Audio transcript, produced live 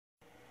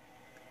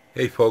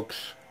Hey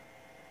folks,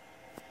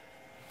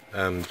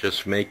 I'm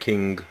just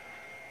making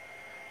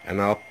an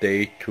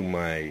update to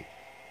my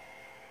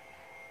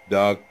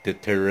dog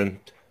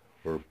deterrent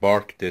or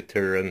bark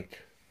deterrent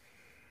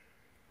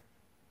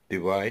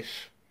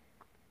device,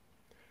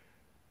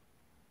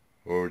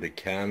 or the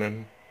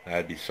cannon.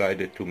 I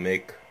decided to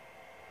make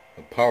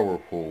a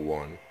powerful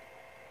one,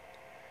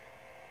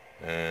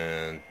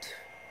 and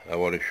I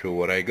want to show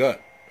what I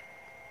got.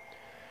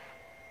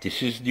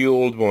 This is the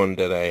old one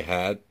that I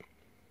had,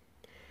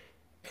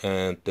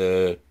 and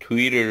the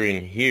tweeter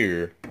in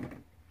here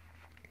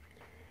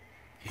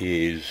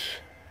is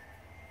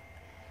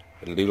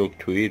a little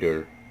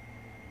tweeter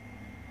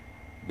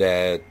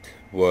that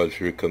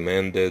was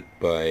recommended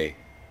by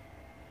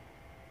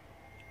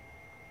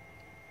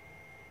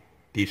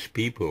these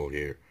people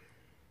here,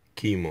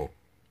 Chemo.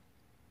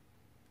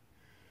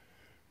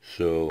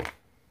 So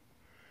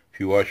if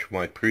you watch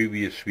my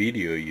previous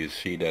video, you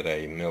see that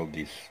I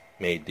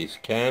made this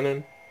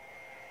cannon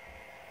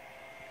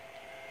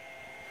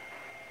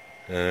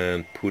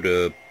and put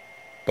a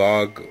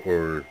bug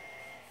or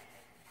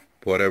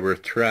whatever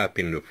trap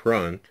in the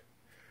front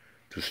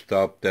to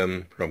stop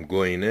them from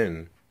going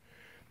in,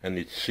 and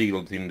it's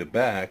sealed in the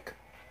back,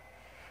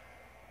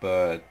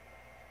 but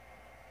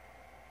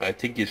I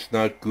think it's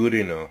not good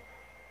enough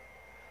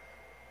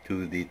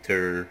to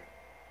deter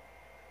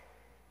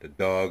the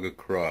dog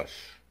across.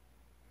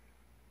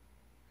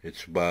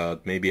 It's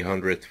about maybe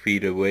 100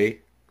 feet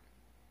away,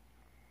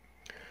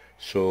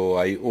 so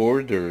I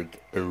ordered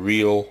a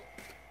real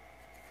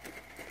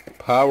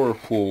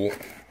powerful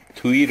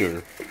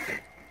tweeter.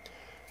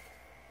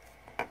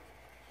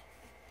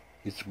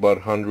 It's about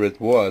 100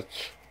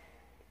 watts,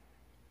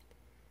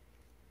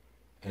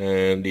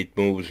 and it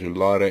moves a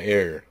lot of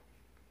air.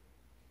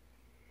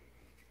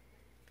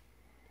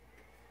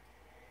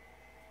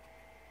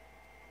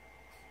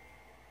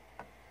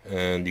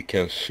 And you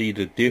can see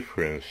the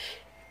difference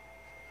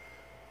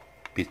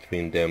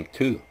between them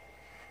two.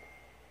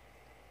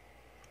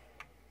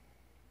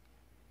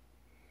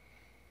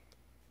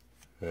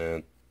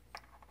 And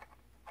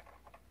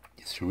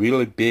it's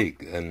really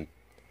big and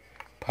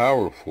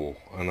powerful,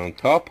 and on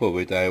top of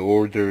it I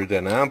ordered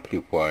an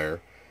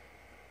amplifier,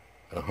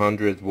 a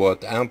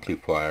 100-watt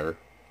amplifier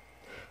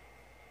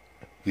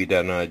with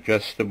an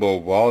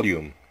adjustable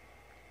volume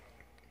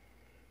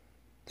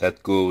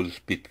that goes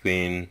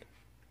between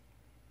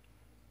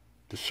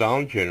the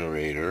sound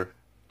generator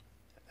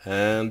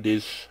and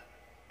this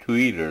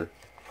tweeter.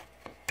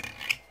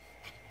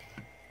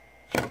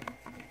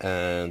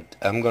 And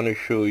I'm going to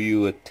show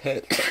you a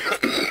test.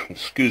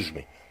 Excuse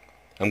me.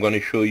 I'm going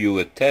to show you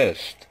a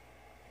test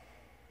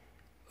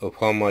of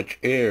how much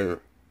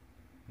air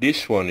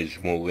this one is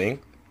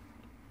moving.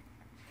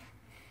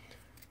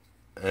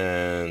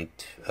 And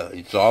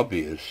it's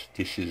obvious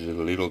this is a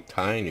little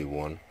tiny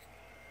one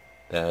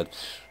that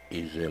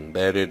is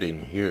embedded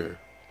in here.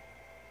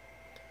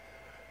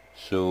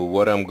 So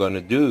what I'm going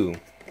to do,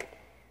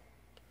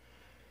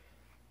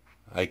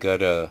 I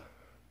got a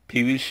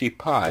PVC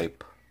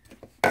pipe.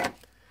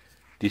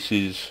 This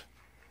is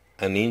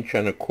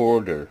 1.25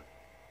 inches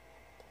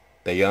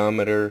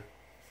diameter.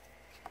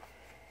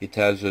 It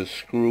has a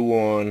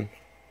screw-on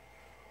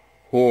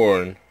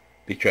horn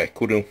which I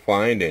couldn't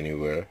find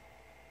anywhere,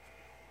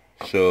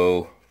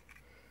 so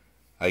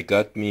I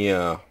got me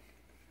a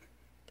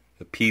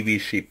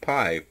PVC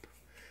pipe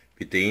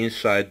with the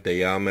inside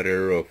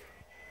diameter of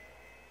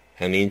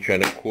 1.25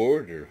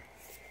 inches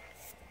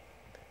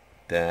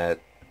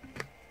that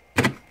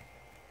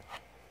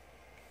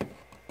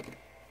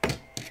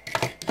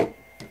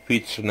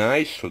fits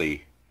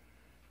nicely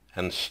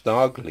and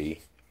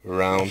snugly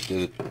around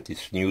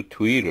this new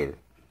tweeter.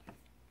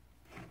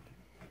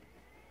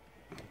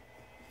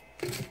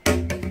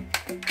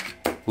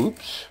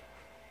 Oops.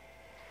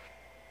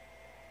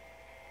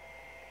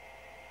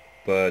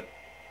 But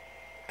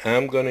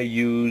I'm gonna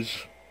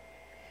use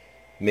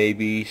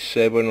maybe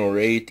 7 or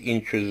 8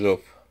 inches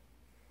of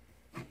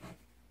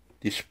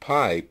this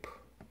pipe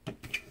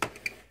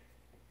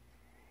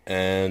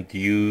and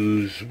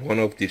use one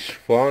of these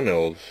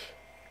funnels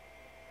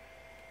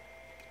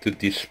to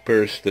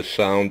disperse the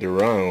sound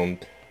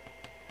around,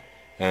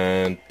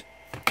 and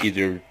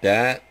either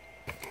that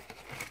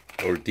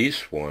or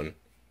this one,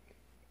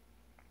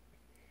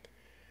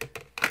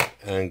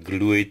 and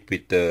glue it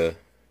with the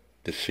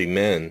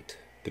cement,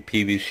 the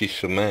PVC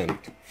cement,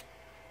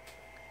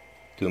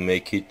 to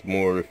make it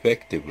more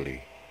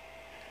effectively.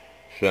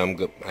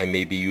 So I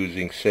may be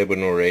using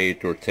 7 or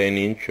 8 or 10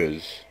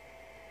 inches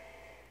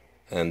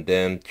and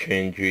then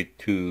change it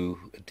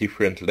to a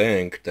different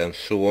length and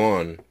so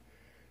on,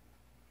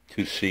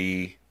 to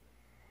see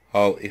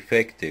how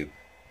effective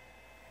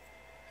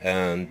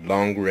and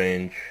long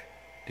range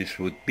this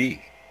would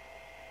be.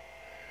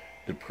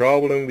 The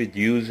problem with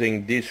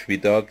using this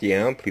without the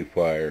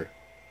amplifier,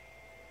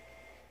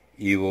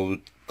 it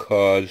would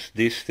cause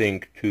this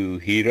thing to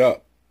heat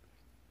up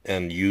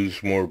and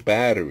use more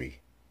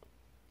battery.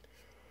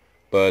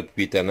 But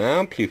with an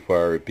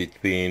amplifier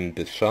between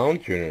the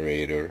sound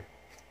generator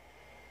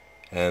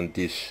and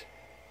this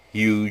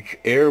huge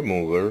air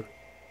mover.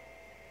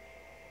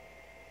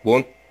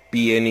 Won't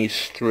be any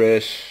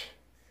stress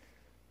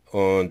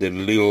on the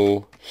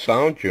little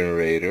sound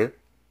generator,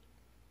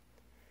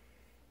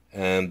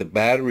 and the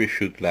battery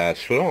should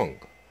last long.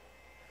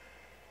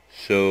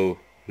 So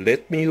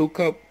let me hook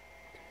up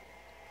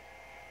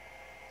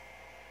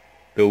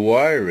the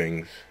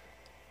wirings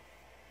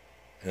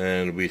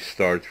and we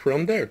start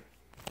from there.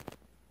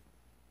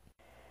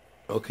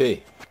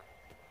 Okay,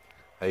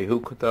 I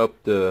hooked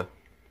up the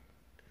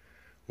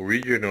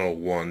original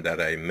one that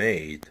I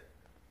made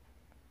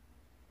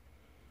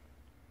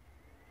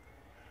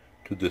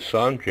to the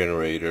sound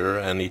generator,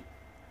 and it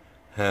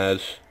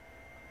has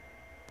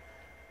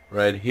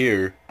right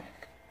here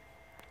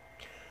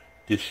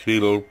this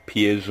little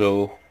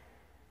piezo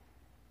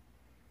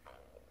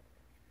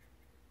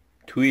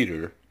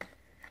tweeter.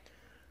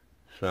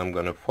 So I'm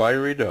gonna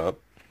fire it up.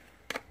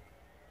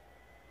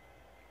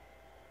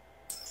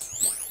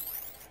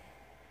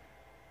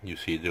 You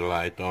see the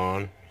light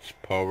on, it's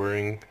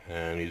powering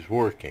and it's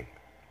working.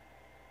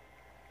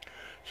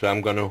 So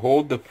I'm gonna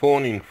hold the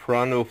phone in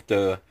front of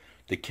the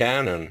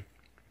cannon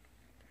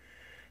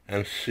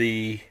and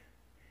see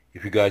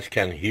if you guys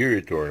can hear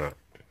it or not.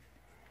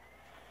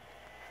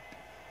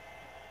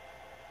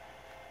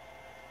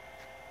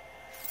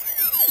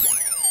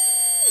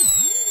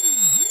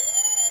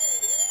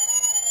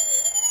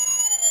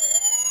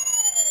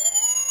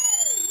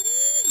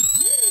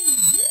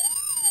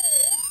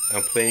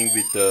 I'm playing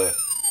with the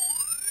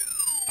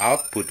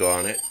output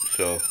on it,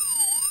 so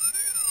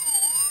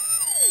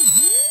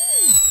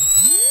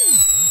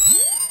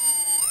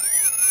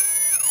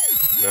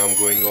now I'm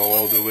going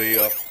all the way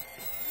up.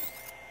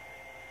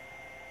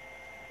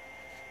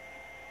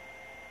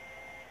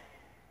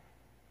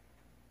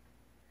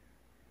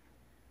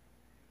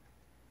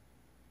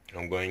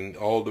 I'm going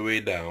all the way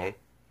down.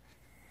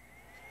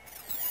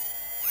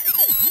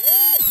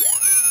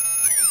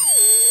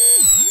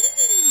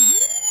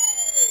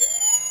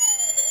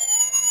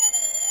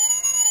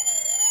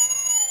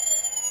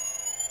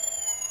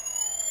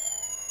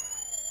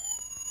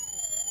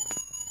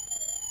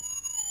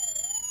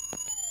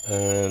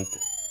 And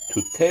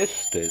to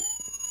test it,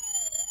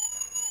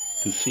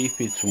 to see if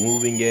it's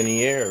moving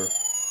any air,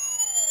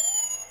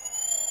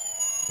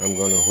 I'm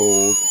gonna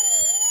hold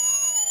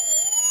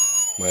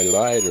my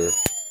lighter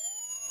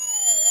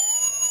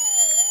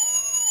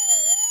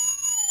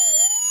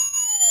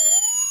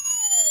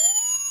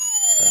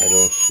I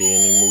don't see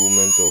any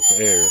movement of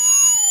air.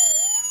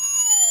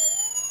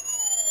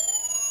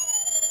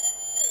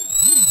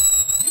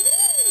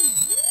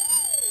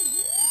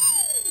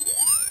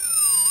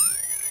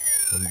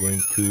 I'm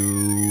going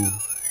to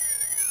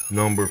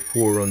number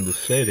 4 on the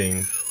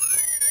settings.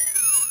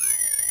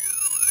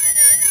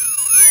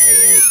 I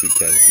don't know if you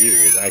can hear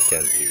it. I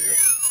can hear it.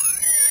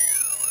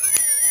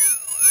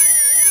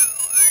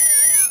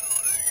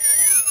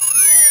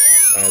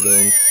 I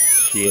don't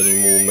see any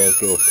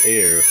movement of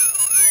air.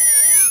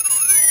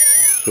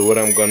 So what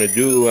I'm gonna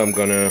do, I'm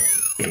gonna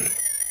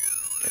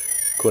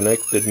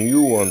connect the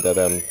new one that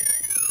I'm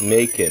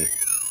making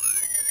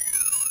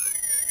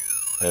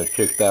and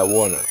check that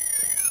one out.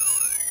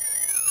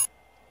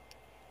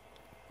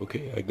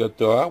 Okay, I got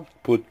the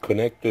output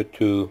connected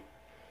to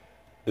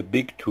the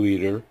big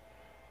tweeter.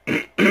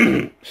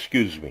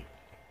 Excuse me.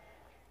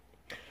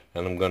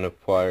 And I'm gonna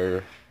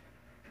fire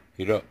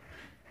it up.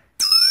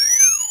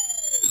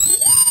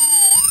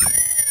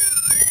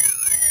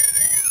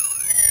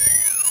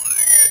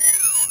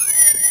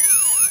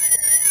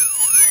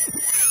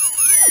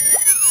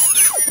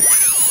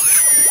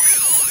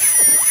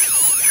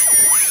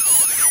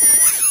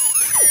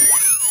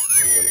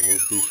 I'm gonna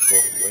move this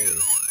far away.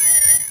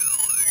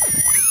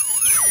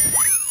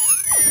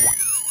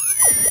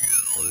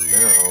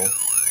 Now,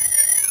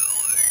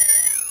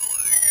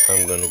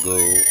 I'm gonna go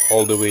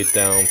all the way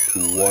down to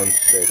 1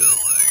 setting.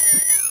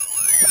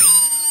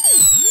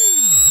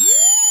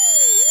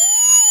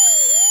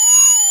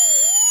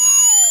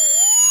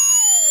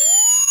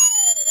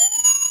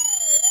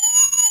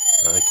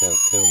 I can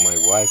tell my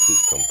wife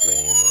is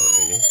complaining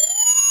already.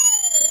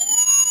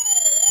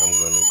 I'm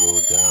gonna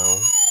go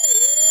down.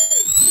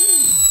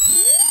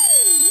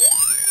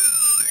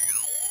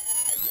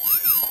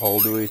 All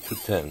the way to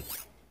 10.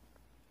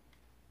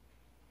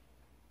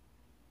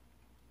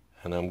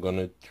 And I'm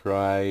gonna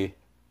try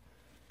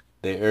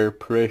the air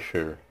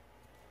pressure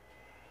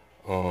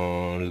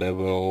on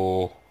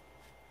level,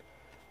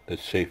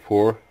 let's say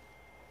 4.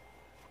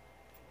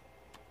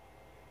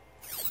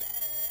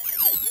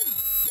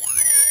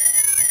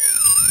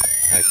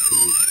 Actually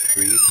it's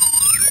 3.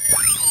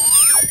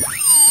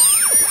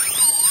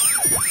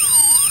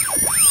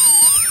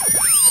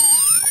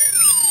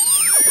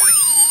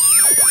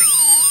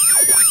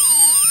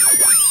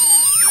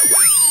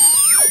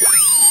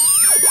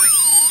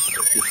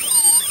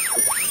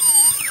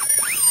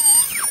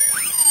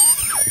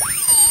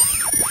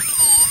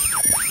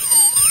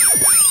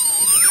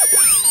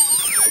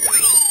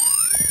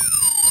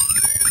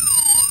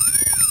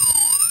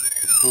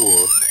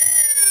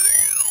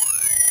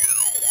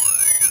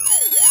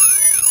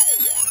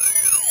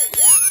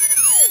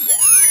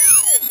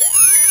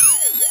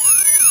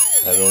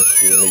 I don't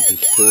see any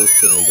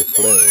distortion in the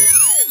flame.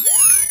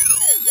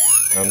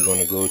 I'm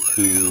gonna go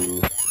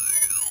to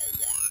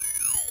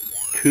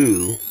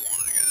 2.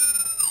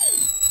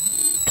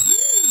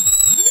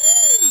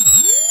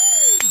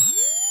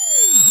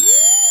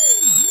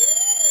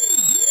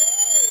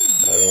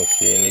 I don't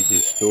see any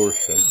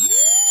distortion.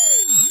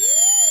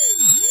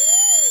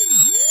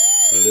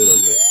 A little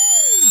bit.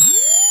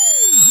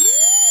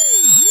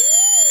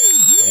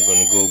 I'm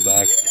gonna go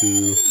back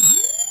to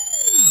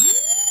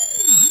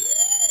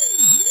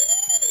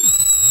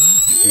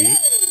 3.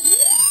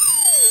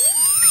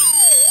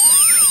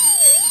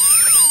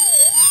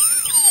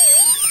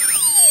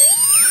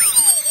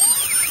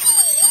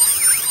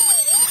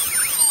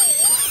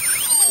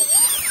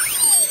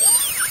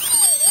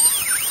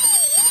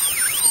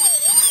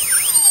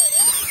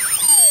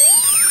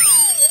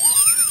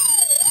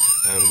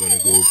 I'm gonna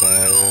go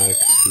back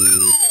to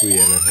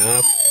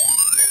 3.5.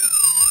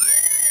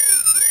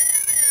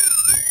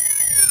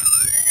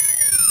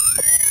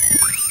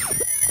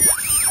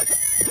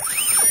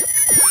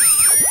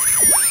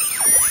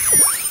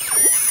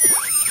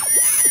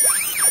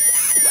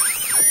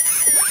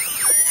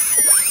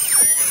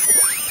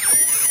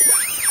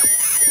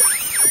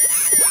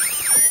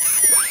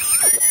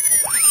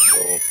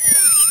 So,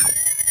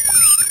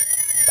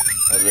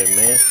 as I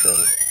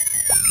mentioned,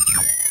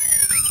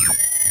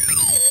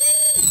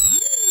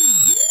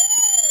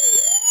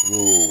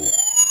 whoa,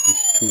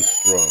 it's too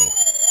strong.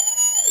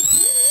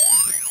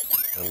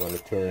 I'm going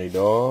to turn it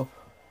off.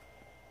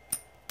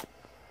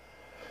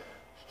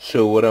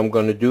 So what I'm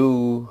going to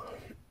do,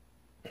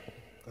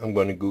 I'm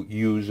going to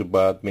use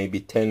about maybe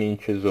 10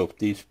 inches of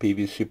this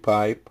PVC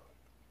pipe,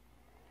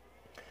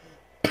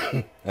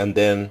 and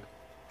then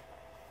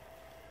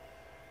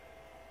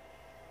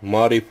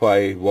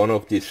modify one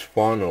of these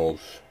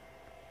funnels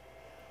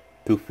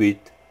to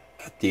fit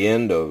at the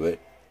end of it.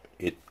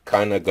 It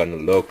kind of gonna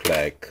look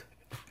like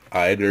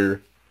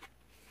either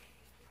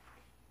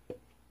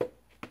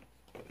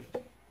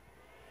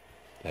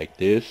like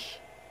this.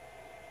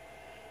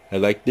 I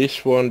like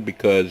this one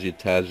because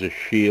it has a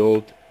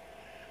shield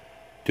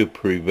to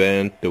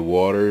prevent the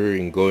water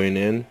in going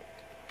in,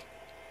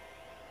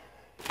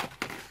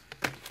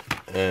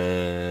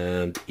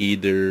 and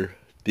either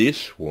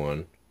this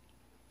one,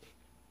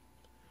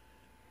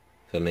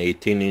 it's an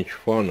 18-inch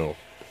funnel,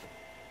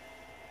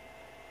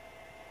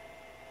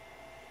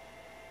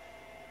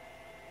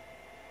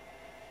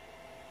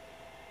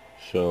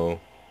 so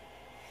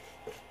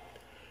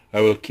I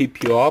will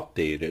keep you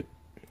updated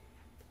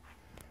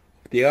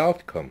the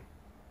outcome.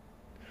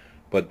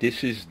 But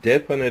this is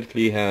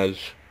definitely has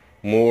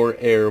more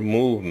air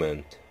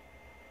movement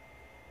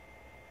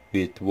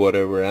with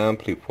whatever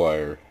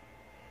amplifier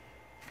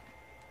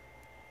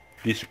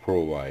this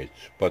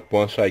provides. But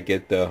once I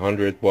get the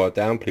 100-watt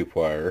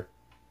amplifier,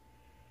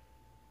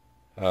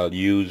 I'll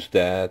use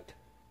that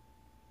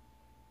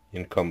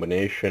in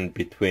combination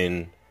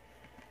between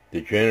the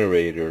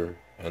generator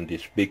and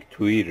this big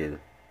tweeter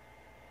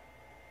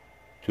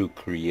to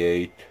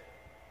create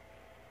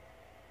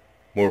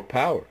more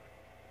power.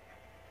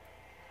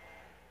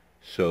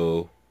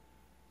 So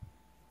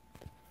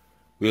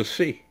we'll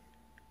see.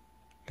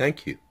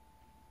 Thank you.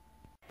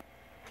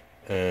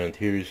 And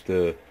here's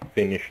the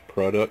finished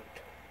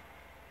product.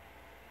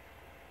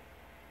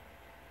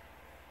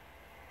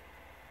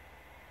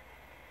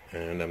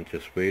 And I'm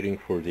just waiting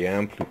for the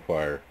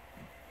amplifier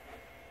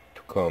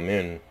to come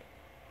in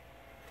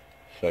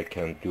so I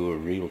can do a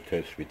real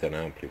test with an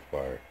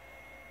amplifier.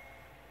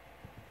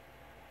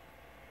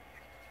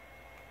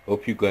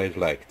 Hope you guys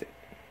liked it.